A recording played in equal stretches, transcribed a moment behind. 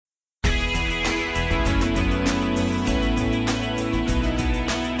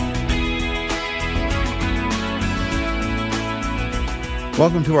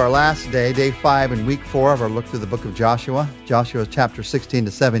Welcome to our last day, day 5 in week 4 of our look through the book of Joshua. Joshua chapter 16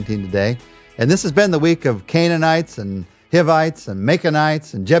 to 17 today. And this has been the week of Canaanites and Hivites and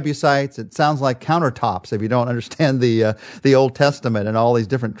Machanites and Jebusites. It sounds like countertops if you don't understand the Old Testament and all these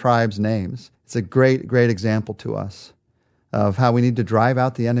different tribes' names. It's a great, great example to us of how we need to drive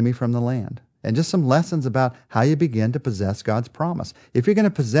out the enemy from the land. And just some lessons about how you begin to possess God's promise. If you're going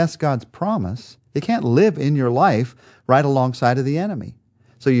to possess God's promise, you can't live in your life right alongside of the enemy.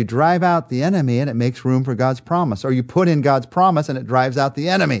 So you drive out the enemy and it makes room for God's promise. Or you put in God's promise and it drives out the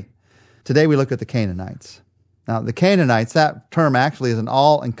enemy. Today we look at the Canaanites. Now the Canaanites, that term actually is an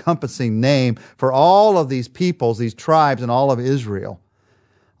all-encompassing name for all of these peoples, these tribes, and all of Israel.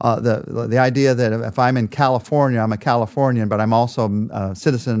 The idea that if I'm in California, I'm a Californian, but I'm also a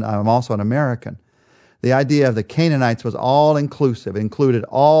citizen, I'm also an American. The idea of the Canaanites was all-inclusive. It included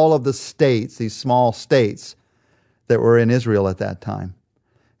all of the states, these small states that were in Israel at that time.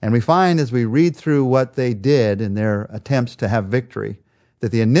 And we find as we read through what they did in their attempts to have victory,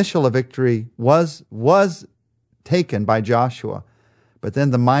 that the initial victory was taken by Joshua. But then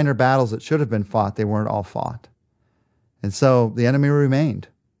the minor battles that should have been fought, they weren't all fought. And so the enemy remained.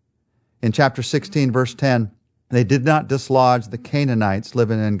 In chapter 16, verse 10, they did not dislodge the Canaanites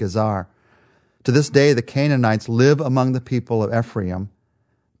living in Gezer. To this day, the Canaanites live among the people of Ephraim,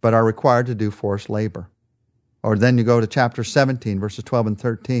 but are required to do forced labor. Or then you go to chapter 17, verses 12 and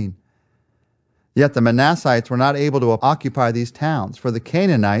 13. Yet the Manassites were not able to occupy these towns, for the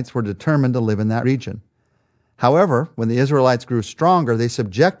Canaanites were determined to live in that region. However, when the Israelites grew stronger, they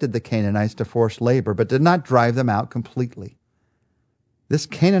subjected the Canaanites to forced labor, but did not drive them out completely. This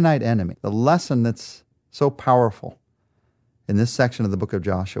Canaanite enemy, the lesson that's so powerful in this section of the book of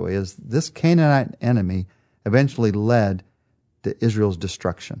Joshua is this Canaanite enemy eventually led to Israel's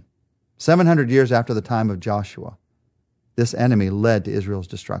destruction. 700 years after the time of Joshua, this enemy led to Israel's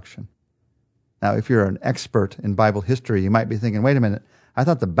destruction. Now, if you're an expert in Bible history, you might be thinking, wait a minute, I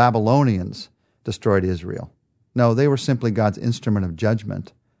thought the Babylonians destroyed Israel. No, they were simply God's instrument of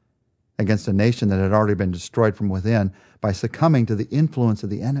judgment against a nation that had already been destroyed from within by succumbing to the influence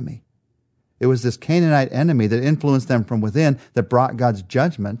of the enemy. It was this Canaanite enemy that influenced them from within that brought God's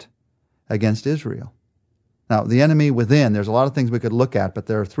judgment against Israel. Now, the enemy within, there's a lot of things we could look at, but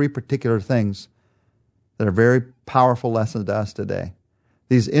there are 3 particular things that are very powerful lessons to us today.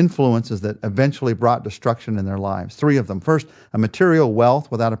 These influences that eventually brought destruction in their lives. 3 of them. First, a material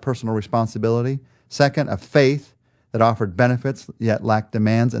wealth without a personal responsibility. Second, a faith that offered benefits yet lacked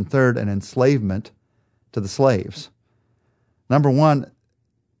demands. And third, an enslavement to the slaves. Number 1,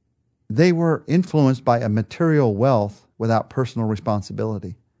 they were influenced by a material wealth without personal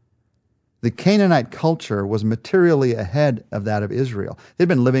responsibility. The Canaanite culture was materially ahead of that of Israel. They'd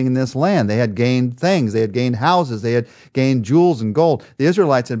been living in this land. They had gained things. They had gained houses. They had gained jewels and gold. The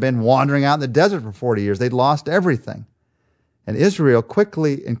Israelites had been wandering out in the desert for 40 years. They'd lost everything. And Israel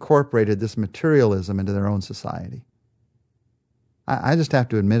quickly incorporated this materialism into their own society. I just have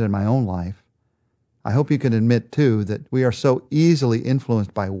to admit in my own life, I hope you can admit too, that we are so easily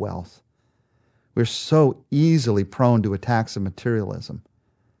influenced by wealth. We're so easily prone to attacks of materialism.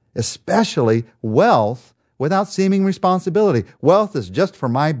 Especially wealth without seeming responsibility. Wealth is just for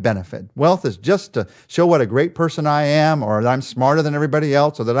my benefit. Wealth is just to show what a great person I am, or that I'm smarter than everybody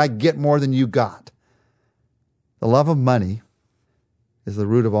else, or that I get more than you got. The love of money is the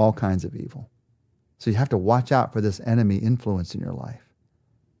root of all kinds of evil. So you have to watch out for this enemy influence in your life.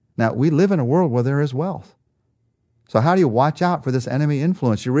 Now, we live in a world where there is wealth. So how do you watch out for this enemy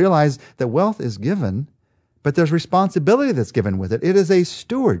influence? You realize that wealth is given, but there's responsibility that's given with it. It is a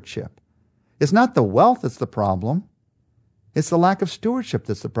stewardship. It's not the wealth that's the problem. It's the lack of stewardship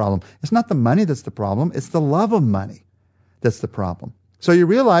that's the problem. It's not the money that's the problem. It's the love of money that's the problem. So you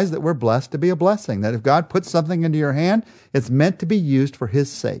realize that we're blessed to be a blessing, that if God puts something into your hand, it's meant to be used for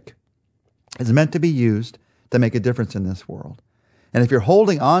His sake. It's meant to be used to make a difference in this world. And if you're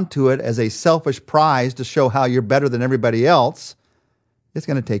holding on to it as a selfish prize to show how you're better than everybody else, it's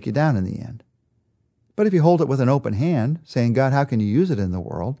going to take you down in the end. But if you hold it with an open hand, saying, God, how can you use it in the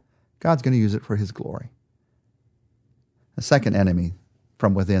world? God's going to use it for His glory. The second enemy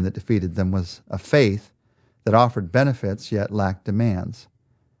from within that defeated them was a faith that offered benefits yet lacked demands.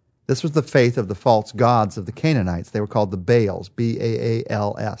 This was the faith of the false gods of the Canaanites. They were called the Baals,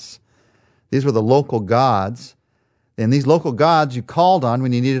 B-A-A-L-S. These were the local gods, and these local gods you called on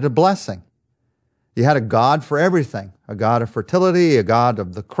when you needed a blessing. You had a god for everything, a god of fertility, a god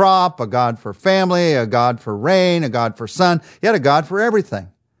of the crop, a god for family, a god for rain, a god for sun. You had a god for everything.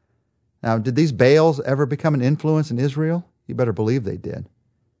 Now, did these Baals ever become an influence in Israel? You better believe they did.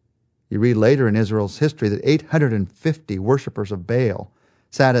 You read later in Israel's history that 850 worshipers of Baal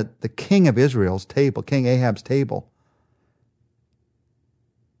sat at the king of Israel's table, King Ahab's table.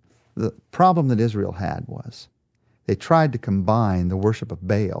 The problem that Israel had was they tried to combine the worship of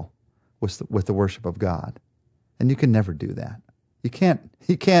Baal with the worship of God. And you can never do that. You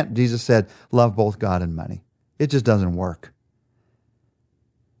can't, Jesus said, love both God and money. It just doesn't work.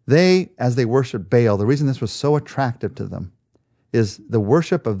 As they worshiped Baal, the reason this was so attractive to them is the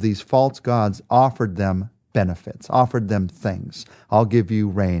worship of these false gods offered them benefits, offered them things. I'll give you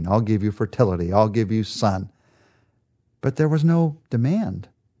rain. I'll give you fertility. I'll give you sun. But there was no demand.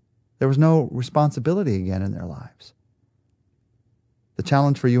 There was no responsibility again in their lives. The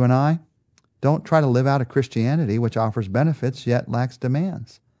challenge for you and I, don't try to live out a Christianity which offers benefits yet lacks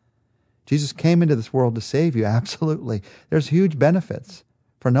demands. Jesus came into this world to save you, absolutely. There's huge benefits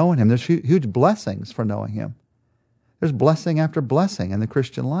for knowing Him. There's huge blessings for knowing Him. There's blessing after blessing in the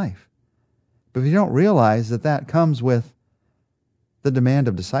Christian life. But if you don't realize that that comes with the demand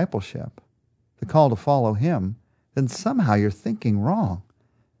of discipleship, the call to follow Him, then somehow you're thinking wrong.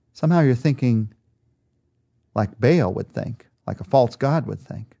 Somehow you're thinking like Baal would think, like a false god would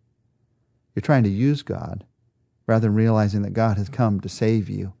think. You're trying to use God rather than realizing that God has come to save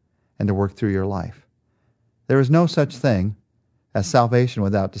you and to work through your life. There is no such thing as salvation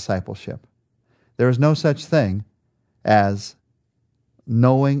without discipleship. There is no such thing as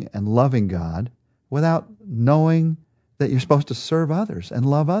knowing and loving God without knowing that you're supposed to serve others and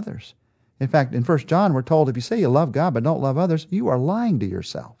love others. In fact, in 1 John, we're told if you say you love God but don't love others, you are lying to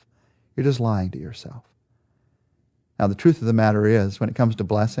yourself. You're just lying to yourself. Now, the truth of the matter is, when it comes to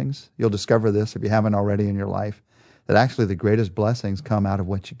blessings, you'll discover this if you haven't already in your life, that actually the greatest blessings come out of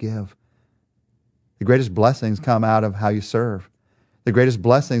what you give. The greatest blessings come out of how you serve. The greatest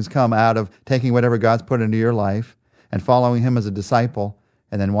blessings come out of taking whatever God's put into your life and following Him as a disciple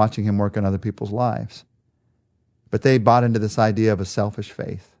and then watching Him work in other people's lives. But they bought into this idea of a selfish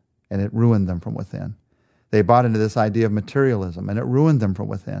faith, and it ruined them from within. They bought into this idea of materialism, and it ruined them from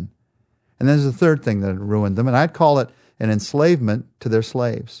within. And then there's a third thing that ruined them, and I'd call it an enslavement to their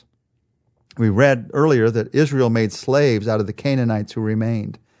slaves. We read earlier that Israel made slaves out of the Canaanites who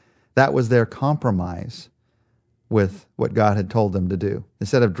remained. That was their compromise with what God had told them to do.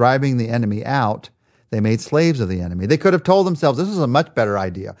 Instead of driving the enemy out, they made slaves of the enemy. They could have told themselves, this is a much better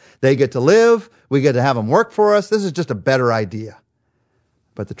idea. They get to live, we get to have them work for us, this is just a better idea.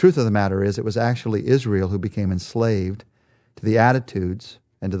 But the truth of the matter is, it was actually Israel who became enslaved to the attitudes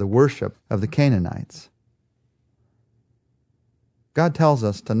and to the worship of the Canaanites. God tells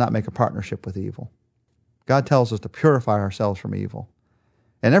us to not make a partnership with evil. God tells us to purify ourselves from evil.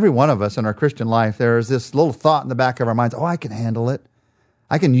 And every one of us in our Christian life, there is this little thought in the back of our minds, I can handle it.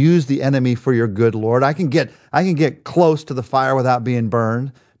 I can use the enemy for your good, Lord. I can get close to the fire without being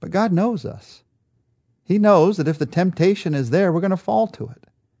burned. But God knows us. He knows that if the temptation is there, we're going to fall to it.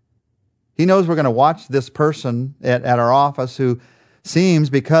 He knows we're going to watch this person at our office who seems,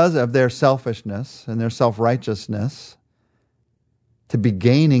 because of their selfishness and their self-righteousness, to be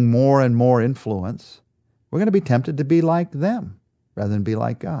gaining more and more influence. We're going to be tempted to be like them rather than be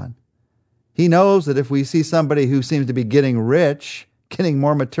like God. He knows that if we see somebody who seems to be getting rich, getting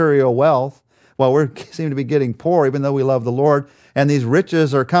more material wealth, while we seem to be getting poor, even though we love the Lord, and these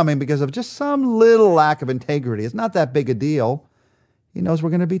riches are coming because of just some little lack of integrity, it's not that big a deal. He knows we're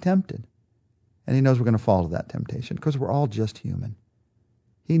going to be tempted. And He knows we're going to fall to that temptation because we're all just human.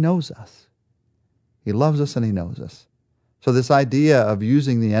 He knows us. He loves us and He knows us. So this idea of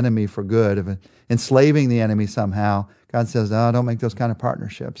using the enemy for good, of enslaving the enemy somehow, God says, no, don't make those kind of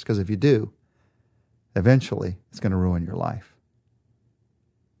partnerships, because if you do, eventually it's going to ruin your life.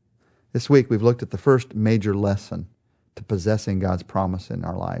 This week we've looked at the first major lesson to possessing God's promise in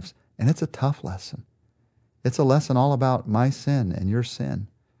our lives, and it's a tough lesson. It's a lesson all about my sin and your sin,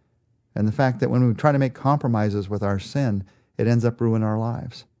 and the fact that when we try to make compromises with our sin, it ends up ruining our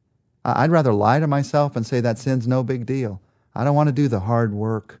lives. I'd rather lie to myself and say that sin's no big deal. I don't want to do the hard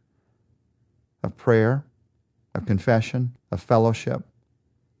work of prayer, of confession, of fellowship,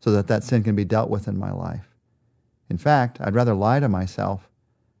 so that sin can be dealt with in my life. In fact, I'd rather lie to myself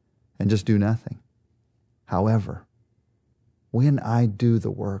and just do nothing. However, when I do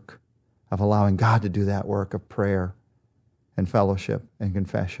the work of allowing God to do that work of prayer and fellowship and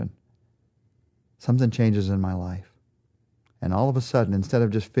confession, something changes in my life. And all of a sudden, instead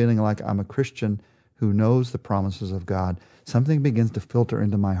of just feeling like I'm a Christian who knows the promises of God, something begins to filter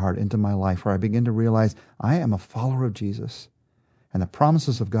into my heart, into my life, where I begin to realize I am a follower of Jesus, and the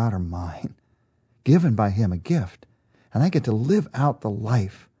promises of God are mine, given by Him, a gift. And I get to live out the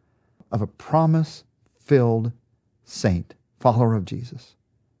life of a promise-filled saint, follower of Jesus.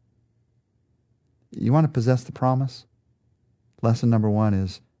 You want to possess the promise? Lesson number 1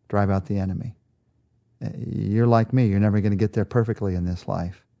 is drive out the enemy. You're like me. You're never going to get there perfectly in this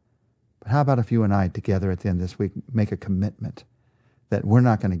life. But how about if you and I together at the end of this week make a commitment that we're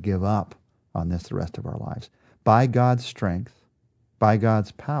not going to give up on this the rest of our lives. By God's strength, by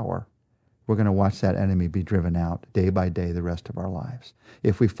God's power, we're going to watch that enemy be driven out day by day the rest of our lives.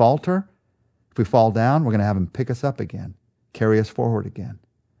 If we falter, if we fall down, we're going to have him pick us up again, carry us forward again.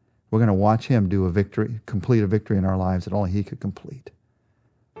 We're going to watch him do complete a victory in our lives that only he could complete.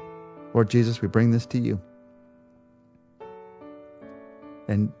 Lord Jesus, we bring this to you.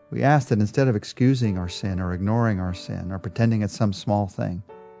 And we ask that instead of excusing our sin or ignoring our sin or pretending it's some small thing,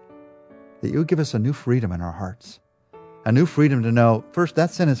 that you would give us a new freedom in our hearts. A new freedom to know, first,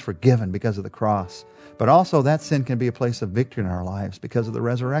 that sin is forgiven because of the cross, but also that sin can be a place of victory in our lives because of the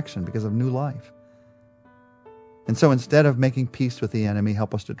resurrection, because of new life. And so instead of making peace with the enemy,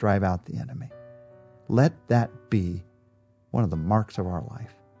 help us to drive out the enemy. Let that be one of the marks of our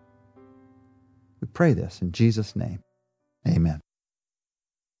life. We pray this in Jesus' name. Amen.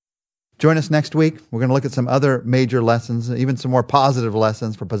 Join us next week. We're going to look at some other major lessons, even some more positive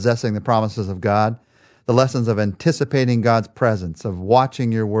lessons for possessing the promises of God. The lessons of anticipating God's presence, of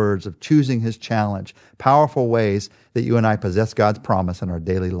watching your words, of choosing his challenge. Powerful ways that you and I possess God's promise in our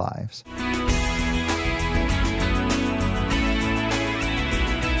daily lives.